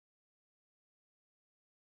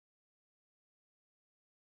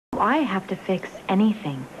I have to fix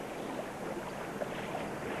anything?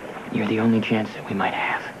 You're the only chance that we might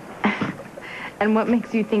have. And what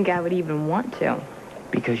makes you think I would even want to?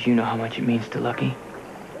 Because you know how much it means to Lucky.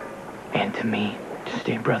 And to me, to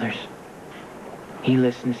stay brothers. He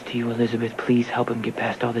listens to you, Elizabeth. Please help him get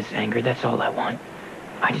past all this anger. That's all I want.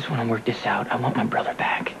 I just want to work this out. I want my brother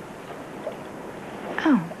back.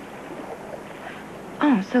 Oh.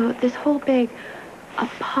 Oh, so this whole big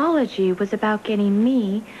apology was about getting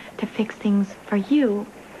me to fix things for you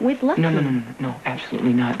with Lucky. No,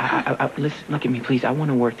 absolutely not. Listen, look at me, please. I want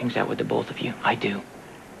to work things out with the both of you. I do.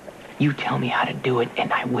 You tell me how to do it,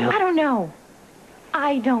 and I will. I don't know.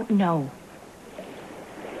 I don't know.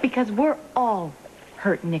 Because we're all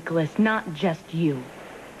hurt, Nicholas, not just you.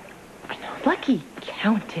 I know. Lucky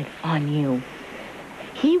counted on you.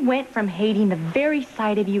 He went from hating the very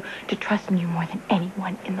sight of you to trusting you more than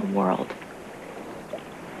anyone in the world.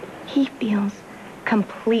 He feels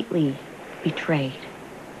completely betrayed.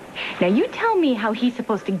 Now you tell me how he's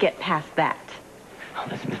supposed to get past that.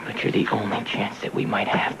 Elizabeth, but you're the only chance that we might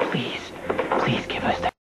have. Please. Please give us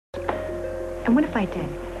that. And what if I did?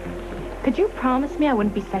 Could you promise me I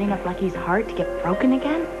wouldn't be setting up Lucky's heart to get broken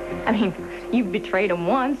again? I mean, you've betrayed him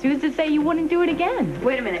once. Who's to say you wouldn't do it again?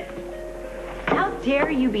 Wait a minute. How dare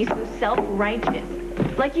you be so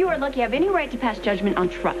self-righteous? Like you or Lucky have any right to pass judgment on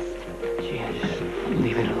trust. Gee, just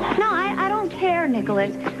leave it alone. No, I don't care,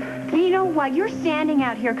 Nicholas. You know, while you're standing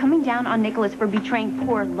out here coming down on Nicholas for betraying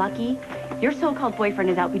poor Lucky, your so-called boyfriend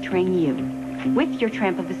is out betraying you with your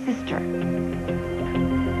tramp of a sister.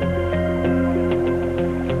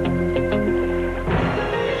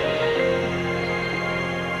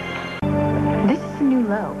 This is a new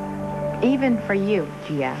low, even for you,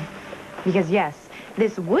 Gia. Because yes,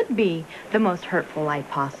 this would be the most hurtful lie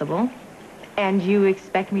possible. And you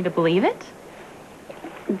expect me to believe it?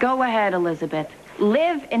 Go ahead, Elizabeth.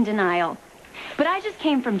 Live in denial. But I just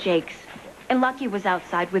came from Jake's, and Lucky was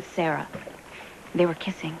outside with Sarah. They were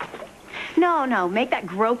kissing. No, make that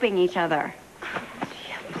groping each other.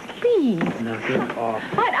 Please. No, get off.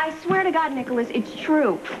 But I swear to God, Nicholas, it's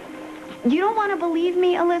true. You don't want to believe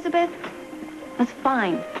me, Elizabeth? That's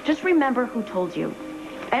fine. Just remember who told you.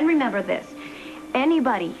 And remember this.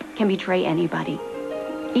 Anybody can betray anybody.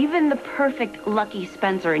 Even the perfect Lucky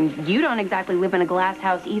Spencer, and you don't exactly live in a glass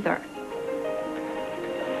house either.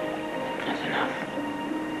 That's enough.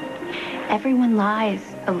 Everyone lies,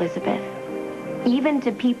 Elizabeth. Even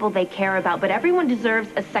to people they care about, but everyone deserves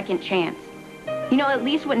a second chance. You know, at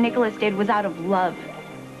least what Nicholas did was out of love.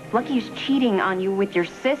 Lucky's cheating on you with your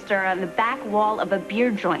sister on the back wall of a beer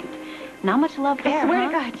joint. Not much love there, I swear huh?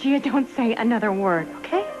 to God, Gia, don't say another word,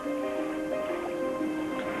 okay?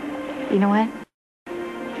 You know what?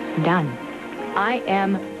 I'm done. I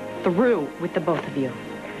am through with the both of you.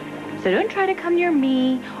 So don't try to come near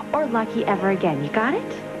me or Lucky ever again. You got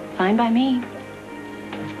it? Fine by me.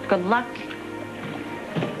 Good luck.